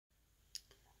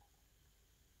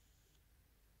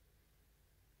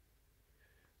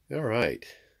All right,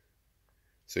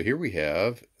 so here we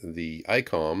have the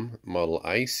Icom model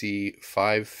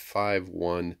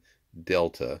IC551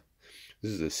 Delta.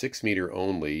 This is a 6-meter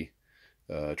only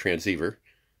transceiver,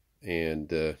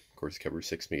 and of course covers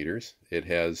 6 meters. It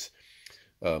has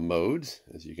modes,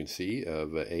 as you can see,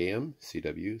 of AM,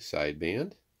 CW,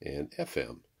 sideband, and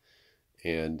FM.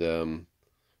 And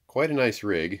quite a nice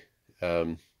rig.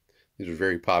 These were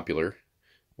very popular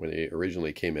when they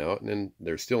originally came out, and then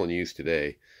they're still in use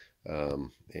today.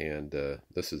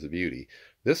 This is a beauty.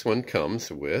 This one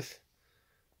comes with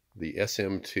the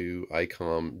SM2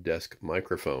 Icom desk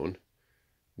microphone,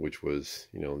 which was,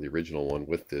 the original one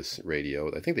with this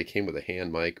radio. I think they came with a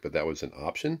hand mic, but that was an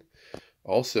option.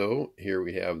 Also, here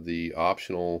we have the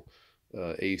optional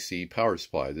AC power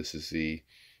supply. This is the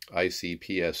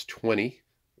ICPS-20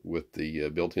 with the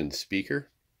built-in speaker.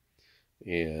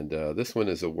 And this one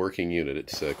is a working unit.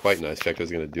 It's quite nice. In fact, I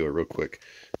was going to do a real quick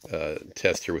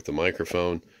test here with the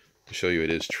microphone to show you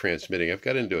it is transmitting. I've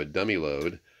got into a dummy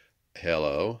load.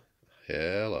 Hello.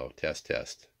 Test.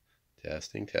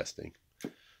 Testing.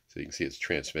 So you can see it's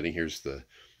transmitting. Here's the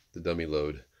dummy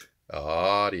load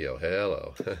audio.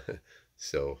 Hello.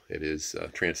 So it is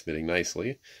transmitting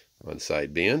nicely on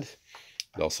sideband.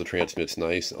 It also transmits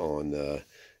nice on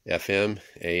FM,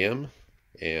 AM,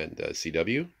 and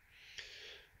CW.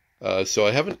 So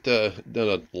I haven't done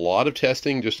a lot of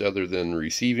testing, just other than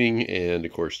receiving and,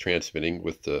 of course, transmitting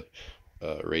with the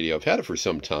radio. I've had it for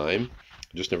some time,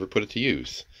 just never put it to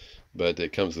use. But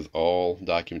it comes with all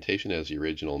documentation, as the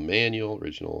original manual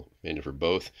for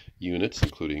both units,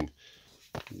 including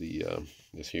the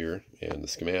this here and the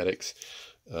schematics,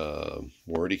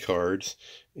 warranty cards.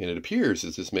 And it appears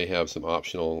that this may have some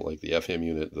optional, like the FM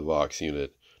unit, the Vox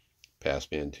unit,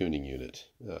 passband tuning unit.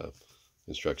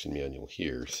 Instruction manual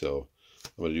here, so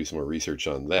I'm going to do some more research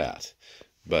on that.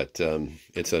 But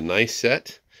it's a nice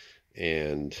set,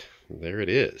 and there it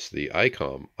is, the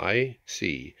Icom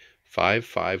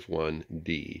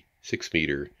IC551D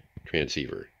 6-meter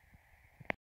transceiver.